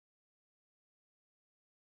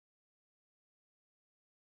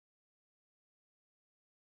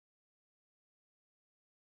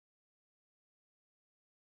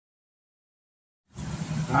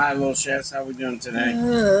Hi, little chefs. How we doing today?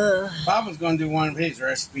 Papa's going to do one of his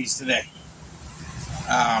recipes today.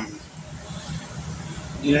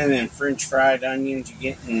 You know them French fried onions you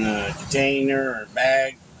get in a container or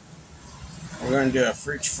bag? We're going to do a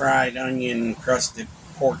French fried onion crusted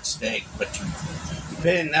pork steak, but you put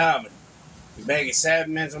it in the oven. You bake it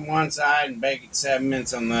 7 minutes on one side and bake it 7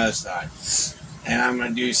 minutes on the other side. And I'm going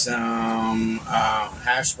to do some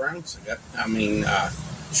hash browns.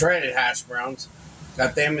 Shredded hash browns.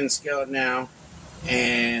 Got them in the skillet now.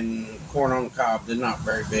 And corn on the cob. They're not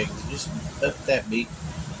very big. They're just about that big.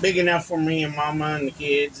 Big enough for me and Mama and the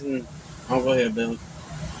kids and Uncle Hillbilly.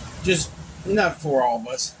 Just enough for all of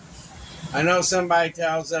us. I know somebody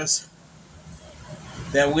tells us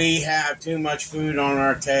that we have too much food on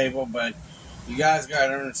our table, but you guys got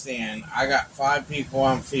to understand, I got 5 people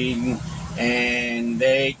I'm feeding, and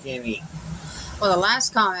they can eat. Well, the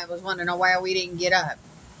last comment was wanting to know why we didn't get up.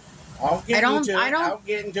 I'll get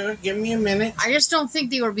into it. Give me a minute. I just don't think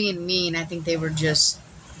they were being mean. I think they were just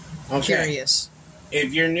curious.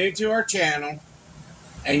 If you're new to our channel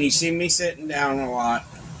and you see me sitting down a lot,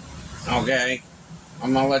 okay,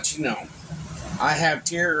 I'm going to let you know. I have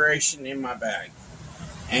deterioration in my bag.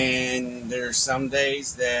 And there's some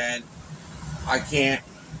days that I can't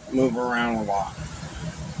move around a lot.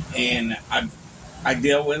 And I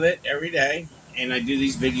deal with it every day. And I do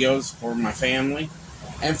these videos for my family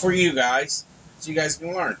and for you guys, so you guys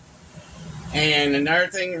can learn. And another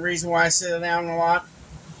thing, the reason why I sit down a lot,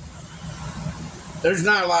 there's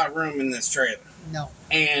not a lot of room in this trailer. No.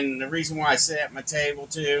 And the reason why I sit at my table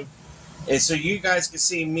too is so you guys can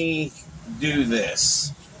see me do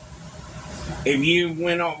this. If you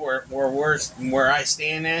went over where I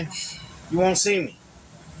stand at, you won't see me.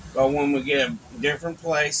 But when we get a different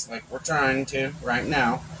place, like we're trying to right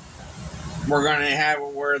now, we're going to have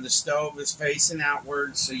it where the stove is facing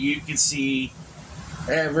outward so you can see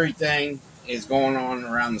everything is going on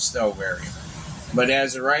around the stove area. But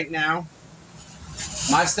as of right now,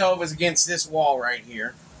 my stove is against this wall right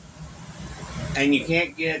here. And you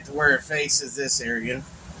can't get it to where it faces this area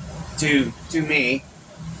to me.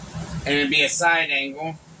 And it'd be a side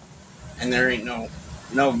angle. And there ain't no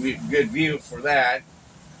good view for that.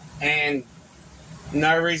 And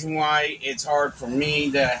another reason why it's hard for me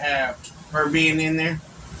to have her being in there,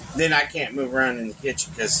 then I can't move around in the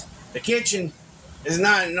kitchen because the kitchen is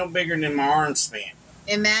no bigger than my arm span.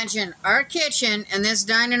 Imagine our kitchen and this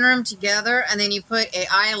dining room together, and then you put an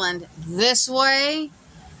island this way,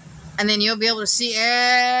 and then you'll be able to see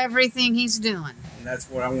everything he's doing. And that's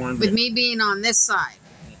what I want to do. With me being on this side.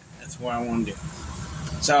 Yeah, that's what I want to do.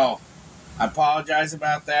 So, I apologize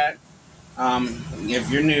about that. If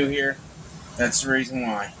you're new here, that's the reason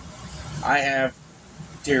why. I have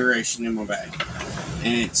deterioration in my bag.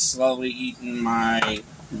 And it's slowly eating my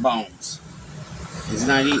bones. It's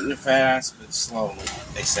not eating it fast, but slowly,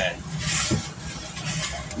 they said.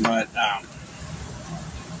 But,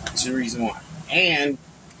 that's the reason why. And,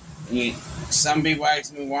 some people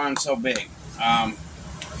ask me why I'm so big. I'm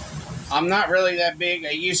not really that big.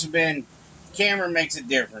 I used to been, camera makes a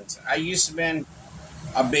difference. I used to been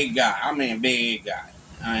a big guy. I mean, a big guy.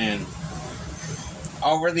 And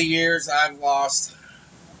over the years, I've lost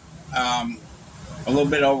a little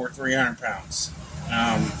bit over 300 pounds.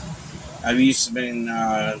 I've used to been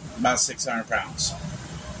about 600 pounds.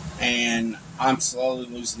 And I'm slowly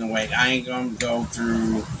losing the weight. I ain't going to go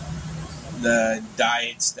through the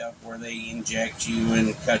diet stuff where they inject you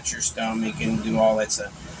and cut your stomach and do all that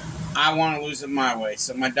stuff. I want to lose it my way.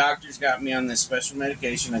 So my doctor's got me on this special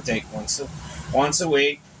medication I take once a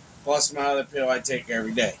week, plus my other pill I take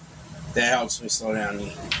every day. That helps me slow down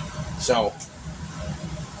eating. So,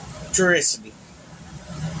 Tricity.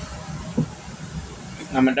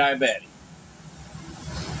 I'm a diabetic.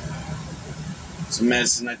 It's a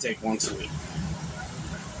medicine I take once a week.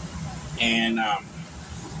 And,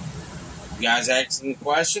 you guys asking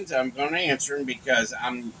questions, I'm going to answer them because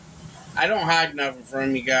I don't hide nothing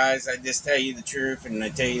from you guys. I just tell you the truth and I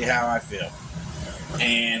tell you how I feel.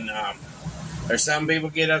 And, there's some people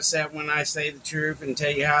get upset when I say the truth and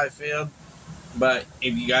tell you how I feel. But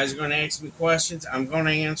if you guys are going to ask me questions, I'm going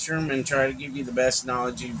to answer them and try to give you the best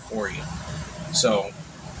knowledge for you. So,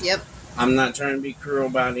 yep. I'm not trying to be cruel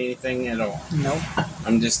about anything at all. Nope.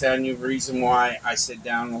 I'm just telling you the reason why I sit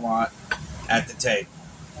down a lot at the table.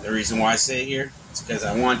 The reason why I sit here is because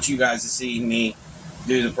I want you guys to see me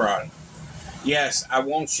do the product. Yes, I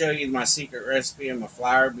won't show you my secret recipe and my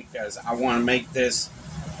flour because I want to make this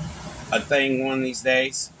a thing one of these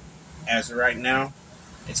days. As of right now,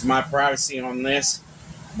 it's my privacy on this,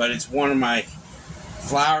 but it's one of my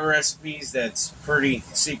flour recipes that's pretty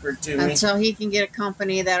secret to me. Until he can get a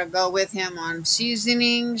company that'll go with him on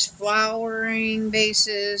seasonings, flouring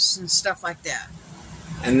bases, and stuff like that.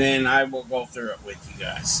 And then I will go through it with you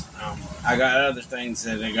guys. I got other things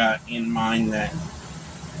that I got in mind that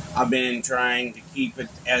I've been trying to keep it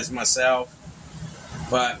as myself.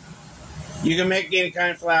 But you can make any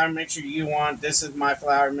kind of flour mixture you want. This is my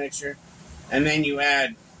flour mixture. And then you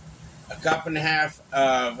add a cup and a half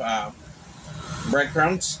of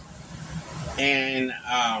breadcrumbs and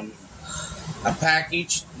a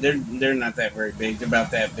package. They're not that very big. They're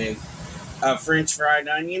about that big. French fried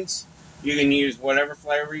onions. You can use whatever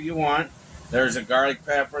flavor you want. There's a garlic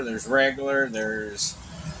pepper. There's regular. There's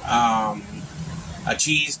a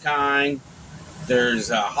cheese kind.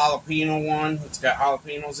 There's a jalapeno one. It's got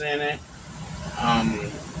jalapenos in it.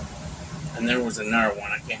 And there was another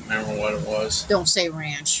one. I can't remember what it was. Don't say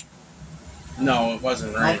ranch. No, it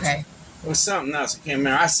wasn't ranch. Okay. It was something else. I can't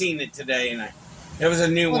remember. I seen it today, and it was a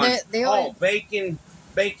new one. Bacon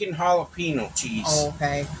jalapeno cheese. Oh,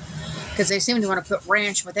 okay. Because they seem to want to put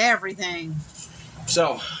ranch with everything.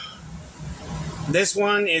 So, this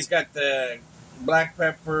one has got the black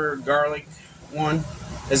pepper garlic one.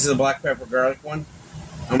 This is the black pepper garlic one.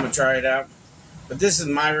 I'm going to try it out. But this is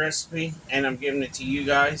my recipe, and I'm giving it to you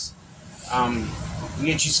guys. You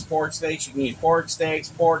get you some pork steaks. You can use pork steaks,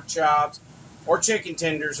 pork chops, or chicken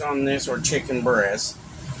tenders on this, or chicken breast.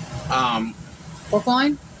 Pork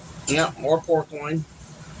loin? Yeah, or pork loin.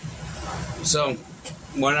 So,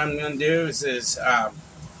 what I'm going to do is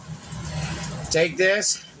take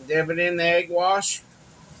this, dip it in the egg wash.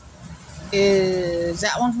 Is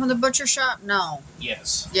that one from the butcher shop? No.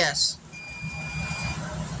 Yes. Yes.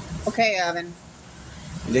 Okay, Evan.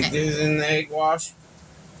 Dip this in the egg wash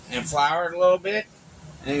and flour it a little bit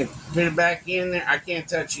and put it back in there. I can't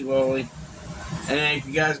touch you, Lily. And then if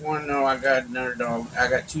you guys want to know, I got another dog. I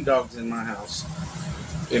got 2 dogs in my house.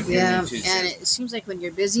 Yeah, and it seems like when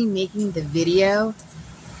you're busy making the video,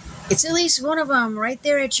 it's at least one of them right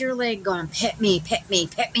there at your leg going, pet me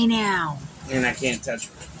now. And I can't touch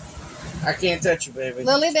her. I can't touch you, baby.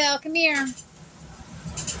 Lily Bell, come here.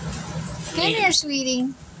 Come here,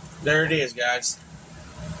 sweetie. There it is, guys.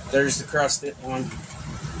 There's the crusted one.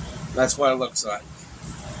 That's what it looks like.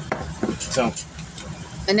 So.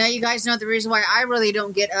 And now you guys know the reason why I really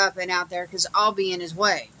don't get up and out there, because I'll be in his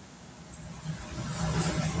way.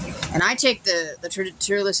 And I take the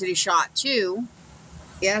Trulicity shot too.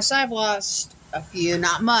 Yes, I've lost a few,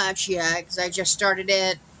 not much yet, because I just started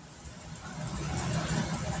it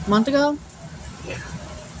a month ago. Yeah.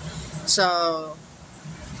 So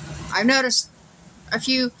I've noticed a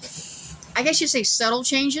few, I guess you'd say, subtle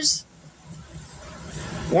changes.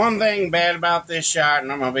 One thing bad about this shot,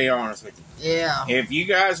 and I'm going to be honest with you. Yeah. If you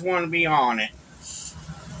guys want to be on it,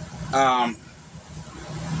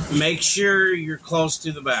 make sure you're close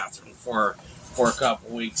to the bathroom for a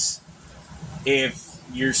couple weeks. If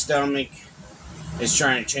your stomach is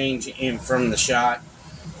trying to change in from the shot,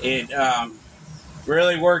 it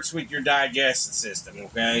really works with your digestive system,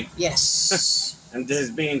 okay? Yes. I'm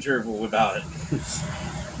just being truthful about it.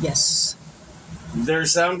 Yes.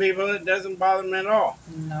 There's some people it doesn't bother them at all.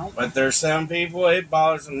 No. But there's some people it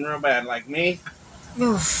bothers them real bad. Like me,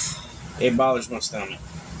 it bothers my stomach.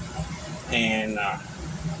 And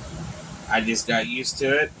I just got used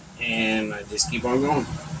to it, and I just keep on going.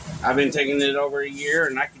 I've been taking it over a year,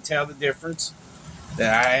 and I can tell the difference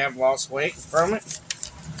that I have lost weight from it.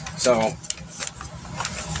 So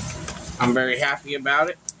I'm very happy about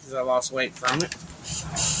it because I lost weight from it.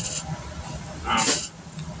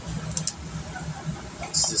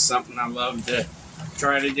 It's just something I love to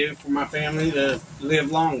try to do for my family to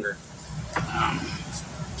live longer.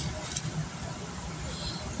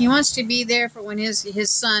 He wants to be there for when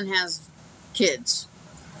his son has kids.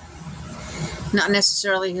 Not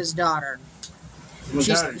necessarily his daughter.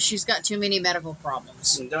 She's got too many medical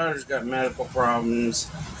problems. My daughter's got medical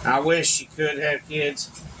problems. I wish she could have kids,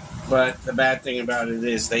 but the bad thing about it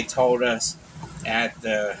is they told us at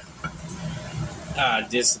the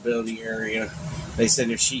disability area, they said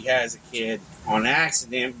if she has a kid on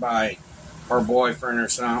accident by her boyfriend or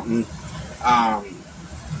something,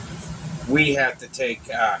 we have to take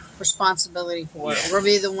responsibility for it. We'll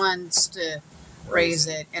be the ones to raise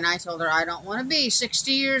it. And I told her I don't want to be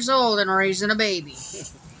 60 years old and raising a baby.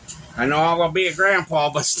 I know I'm going to be a grandpa,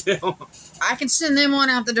 but still. I can send them one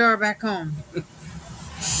out the door back home.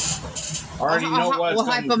 Already know what's We'll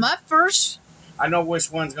hype them up first. I know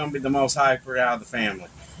which one's going to be the most hyper out of the family.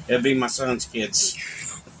 It'll be my son's kids.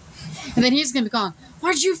 And then he's going to be going,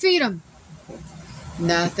 what'd you feed him?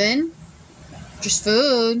 Nothing. Just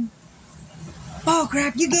food. Oh,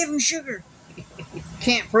 crap, you gave him sugar.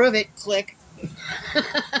 Can't prove it. Click.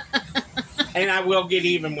 And I will get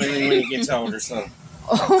even when it gets older. So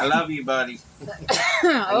I love you, buddy.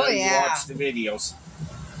 Oh yeah. You watch the videos.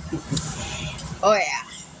 Oh yeah.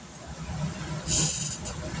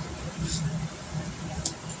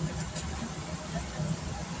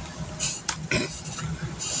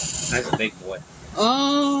 That's a big boy.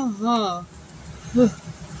 Oh.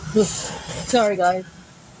 Sorry, guys.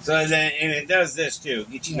 So then, and it does this too.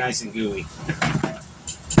 Get you nice and gooey.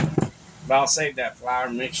 But I'll save that flour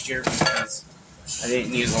mixture because I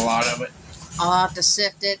didn't use a lot of it. I'll have to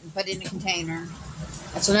sift it and put it in a container.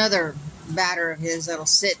 That's another batter of his that'll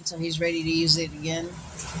sit until he's ready to use it again.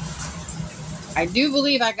 I do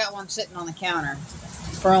believe I got one sitting on the counter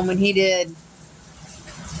from when he did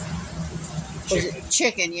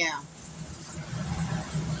chicken, yeah.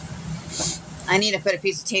 I need to put a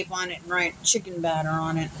piece of tape on it and write chicken batter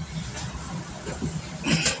on it.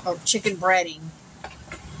 Or chicken breading.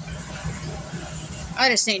 I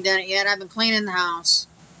just ain't done it yet. I've been cleaning the house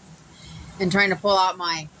and trying to pull out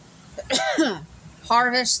my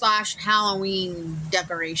harvest/Halloween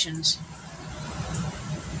decorations.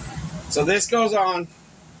 So this goes on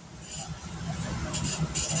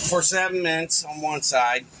for 7 minutes on one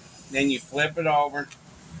side. Then you flip it over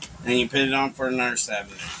and you put it on for another 7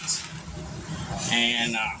 minutes.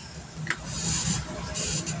 And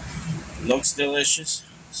looks delicious,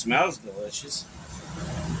 smells delicious.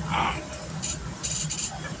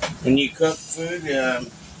 When you cook food,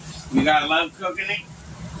 you gotta love cooking it.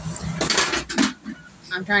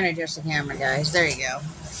 I'm trying to adjust the camera, guys. There you go.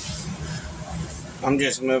 I'm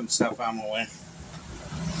just moving stuff out of my way.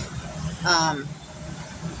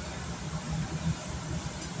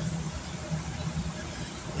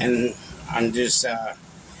 And I'm just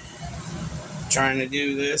trying to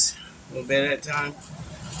do this a little bit at a time.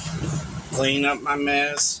 Clean up my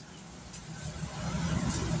mess.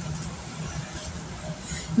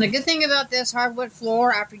 And the good thing about this hardwood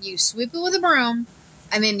floor, after you sweep it with a broom,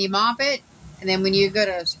 and then you mop it, and then when you go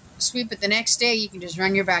to sweep it the next day, you can just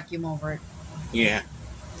run your vacuum over it. Yeah.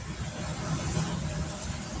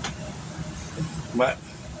 But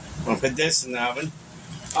I'll put this in the oven.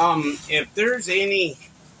 If there's any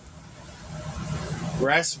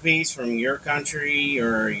recipes from your country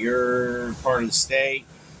or your part of the state,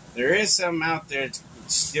 there is some out there.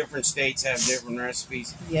 Different states have different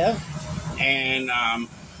recipes. Yep. And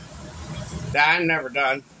that I've never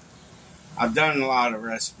done. I've done a lot of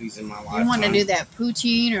recipes in my life. You want to do that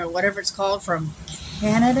poutine or whatever it's called from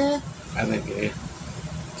Canada? I think it is.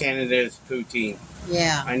 Canada is poutine.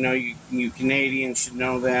 Yeah. I know you Canadians should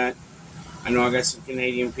know that. I know I got some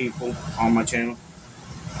Canadian people on my channel.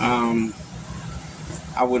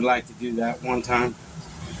 I would like to do that one time.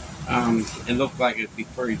 It looked like it'd be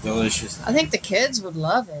pretty delicious. I think the kids would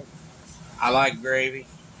love it. I like gravy,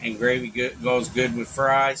 and gravy goes good with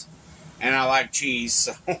fries, and I like cheese,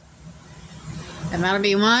 so... And that'll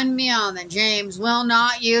be one meal that James will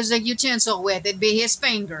not use a utensil with. It'd be his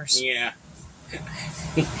fingers. Yeah.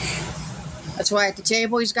 That's why at the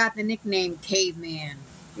table he's got the nickname Caveman.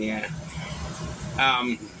 Yeah.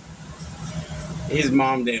 His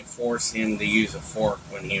mom didn't force him to use a fork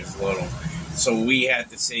when he was little. So we had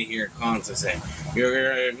to sit here constantly say,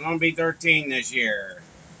 "You're going to be 13 this year.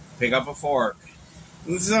 Pick up a fork."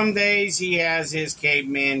 And some days he has his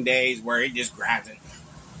caveman days where he just grabs it.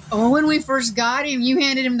 Oh, when we first got him, you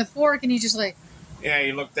handed him the fork and he's just like... Yeah,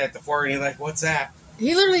 he looked at the fork and he's like, "What's that?"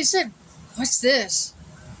 He literally said, "What's this?"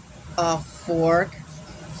 "A fork."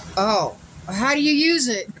 "Oh, how do you use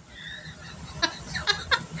it?"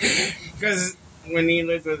 Because when he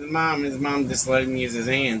lived with his mom just let him use his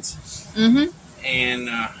hands. Mm-hmm. And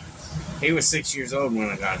he was 6 years old when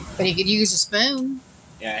I got him. But he could use a spoon.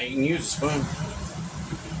 Yeah, he can use a spoon.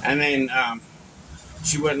 And then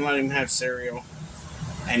she wouldn't let him have cereal.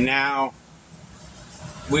 And now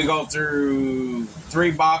we go through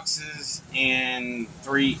 3 boxes in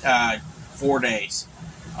 4 days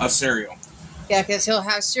of cereal. Yeah, because he'll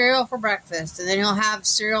have cereal for breakfast, and then he'll have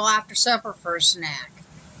cereal after supper for a snack.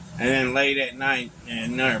 And then late at night,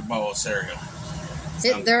 another bowl of cereal.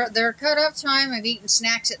 Their cut-off time of eating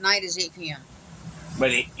snacks at night is 8 p.m.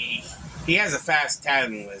 But he has a fast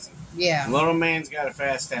metabolism. Yeah. Little man's got a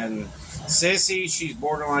fast metabolism. Sissy, she's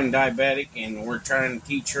borderline diabetic, and we're trying to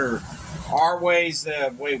teach her our ways,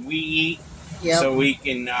 the way we eat, so we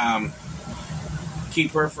can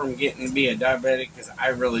keep her from getting to be a diabetic, because I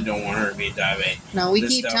really don't want her to be a diabetic. No, we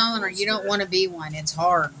keep telling her, you don't want to be one. It's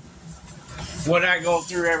hard. What I go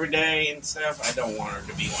through every day and stuff, I don't want her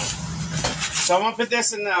to be one. So I'm going to put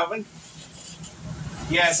this in the oven.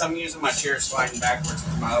 Yes, I'm using my chair sliding backwards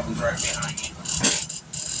because my oven's right behind me.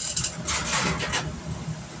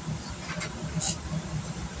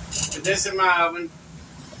 put this in my oven,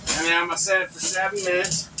 and then I'm going to set it for 7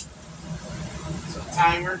 minutes. So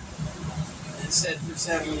timer, and set it for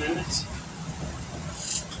 7 minutes.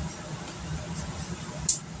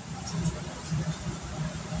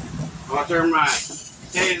 I'll turn my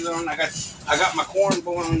potatoes on. I got my corn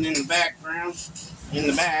boiling in the background, in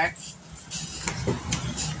the back.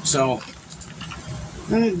 So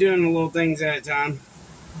I'm doing the little things at a time.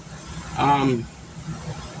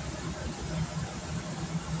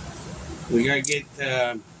 We gotta get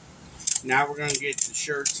now we're gonna get the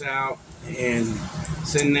shirts out and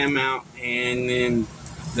send them out, and then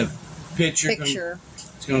the picture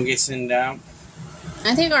it's gonna get sent out.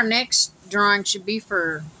 I think our next drawing should be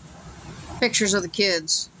for pictures of the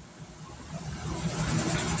kids.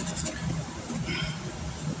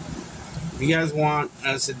 If you guys want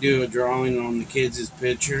us to do a drawing on the kids'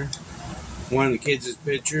 picture, one of the kids'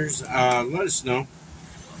 pictures, let us know.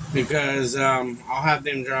 Because I'll have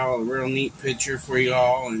them draw a real neat picture for you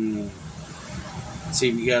all and see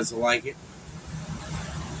if you guys will like it.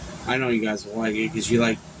 I know you guys will like it because you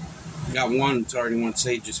got one that's already wants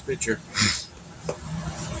Sage's picture.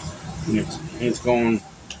 It's going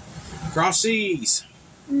across seas.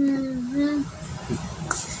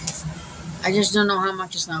 I just don't know how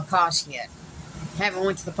much it's going to cost yet. Haven't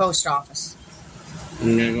went to the post office.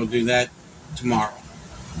 I'm going to go do that tomorrow.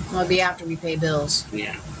 It'll be after we pay bills.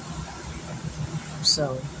 Yeah.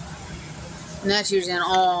 So, and that's usually an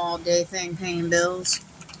all-day thing, paying bills.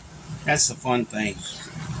 That's the fun thing.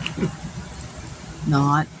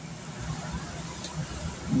 Not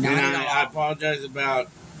and at all. I apologize about,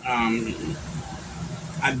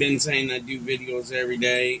 I've been saying I do videos every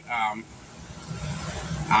day. I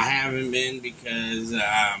haven't been because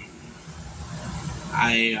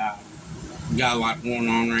I got a lot going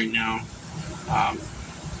on right now.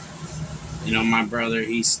 You know, my brother,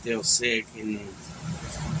 he's still sick, and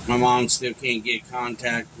my mom still can't get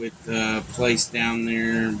contact with the place down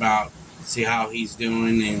there about see how he's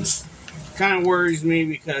doing, and kind of worries me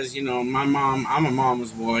because, you know, I'm a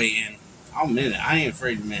mama's boy, and I'll admit it, I ain't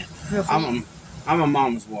afraid to admit it. I'm a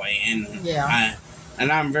mama's boy, and yeah.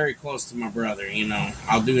 I'm very close to my brother, you know.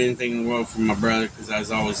 I'll do anything in the world for my brother because I was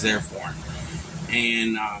always there for him.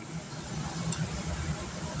 And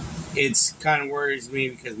it's kind of worries me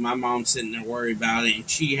because my mom's sitting there worried about it, and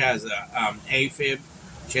she has a AFib.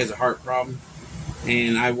 She has a heart problem,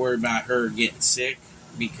 and I worry about her getting sick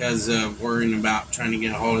because of worrying about trying to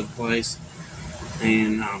get a hold of the place.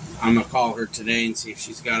 And I'm going to call her today and see if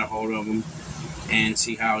she's got a hold of him and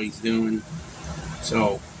see how he's doing.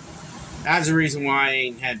 So that's the reason why I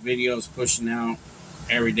ain't had videos pushing out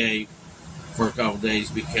every day for a couple days,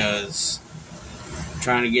 because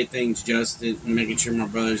trying to get things adjusted and making sure my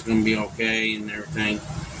brother's going to be okay and everything.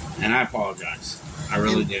 And I apologize. I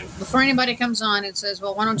really do. Before anybody comes on and says,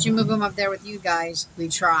 well, why don't you move him up there with you guys? We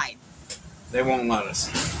tried. They won't let us.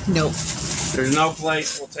 Nope. There's no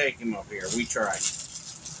place we'll take him up here. We tried.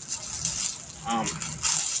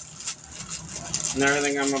 Another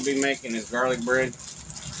thing I'm going to be making is garlic bread.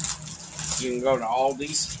 You can go to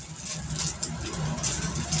Aldi's,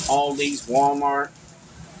 Walmart,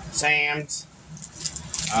 Sam's,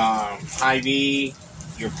 Hy-Vee,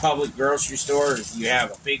 your public grocery store. If you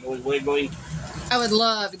have a Piggly Wiggly. I would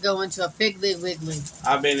love to go into a Piggly Wiggly.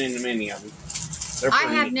 I've been into many of them.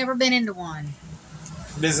 I have never been into one.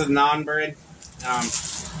 This is naan bread.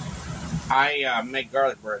 I make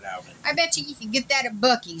garlic bread out of it. I bet you can get that at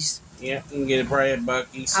Buc-ee's. Yeah, you can get it probably at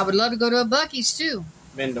Buc-ee's. I would love to go to a Buc-ee's too.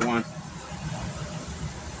 Been to one.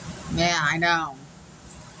 Yeah, I know.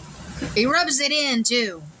 He rubs it in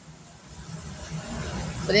too.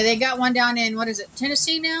 But they got one down in, what is it,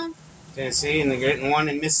 Tennessee now? Tennessee, and they're getting one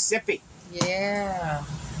in Mississippi. Yeah.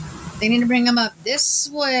 They need to bring them up this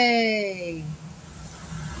way.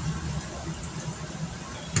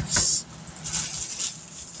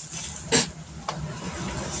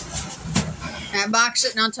 That box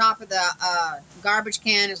sitting on top of the garbage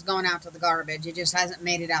can is going out to the garbage. It just hasn't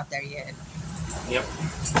made it out there yet. Yep.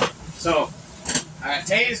 So, I got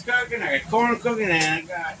potatoes cooking, I got corn cooking, and I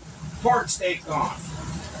got pork steak on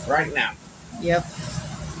right now. Yep.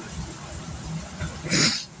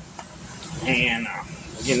 And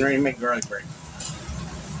we're getting ready to make garlic bread.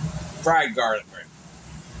 Fried garlic bread.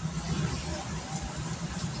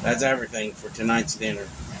 That's everything for tonight's dinner.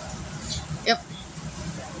 Yep.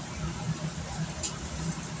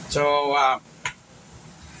 So,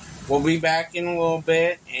 we'll be back in a little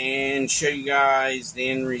bit and show you guys the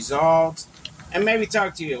end results. And maybe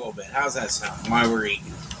talk to you a little bit. How's that sound? While we're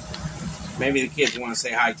eating. Maybe the kids want to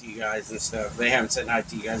say hi to you guys and stuff. They haven't said hi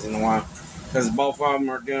to you guys in a while. Because both of them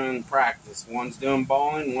are doing practice. One's doing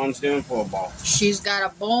bowling, one's doing football. She's got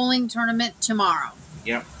a bowling tournament tomorrow.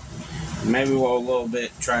 Yep. Maybe we'll a little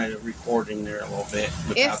bit try to record in there a little bit.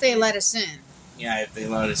 If they let us in. Yeah, if they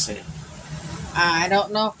let us in. I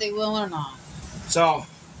don't know if they will or not. So,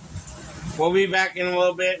 we'll be back in a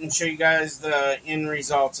little bit and show you guys the end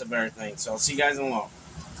results of everything. So, I'll see you guys in a little.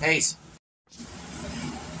 Peace.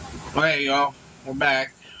 Okay, y'all. We're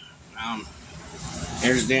back.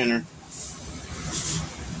 Here's dinner.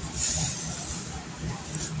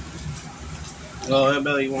 Little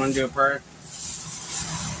hillbilly, you want to do a prayer?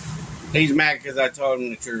 He's mad because I told him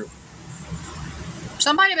the truth.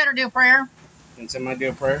 Somebody better do a prayer. Can somebody do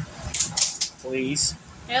a prayer? Please.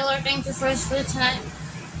 Hey, Lord, thank you for his food tonight.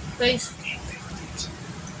 Please.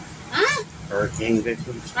 Huh? Hurricane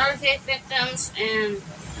victims. Hurricane victims and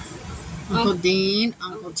Uncle Dean,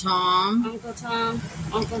 Uncle Tom,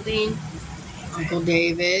 Uncle Dean, Uncle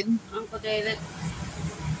David,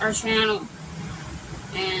 our channel,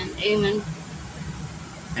 and amen.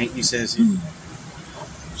 Thank you, Sissy.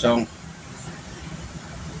 So,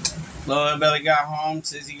 little Billy got home,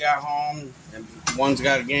 Sissy got home, and one's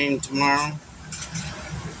got a game tomorrow.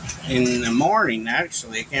 In the morning,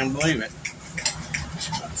 actually. I can't believe it.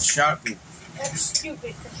 It's shocking. That's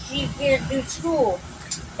stupid, because she can't do school.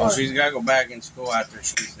 Oh, she's got to go back in school after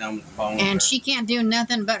she's done with the bone. And she can't do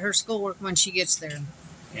nothing but her schoolwork when she gets there.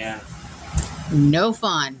 Yeah. No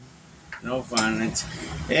fun. No fun.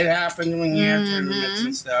 It happens when you have tournaments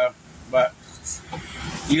and stuff. But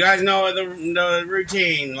you guys know the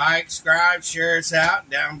routine. Like, subscribe, share us out.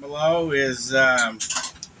 Down below is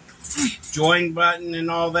join button and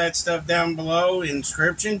all that stuff down below in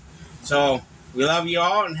description. So we love you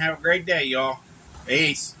all and have a great day, y'all.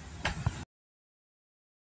 Peace.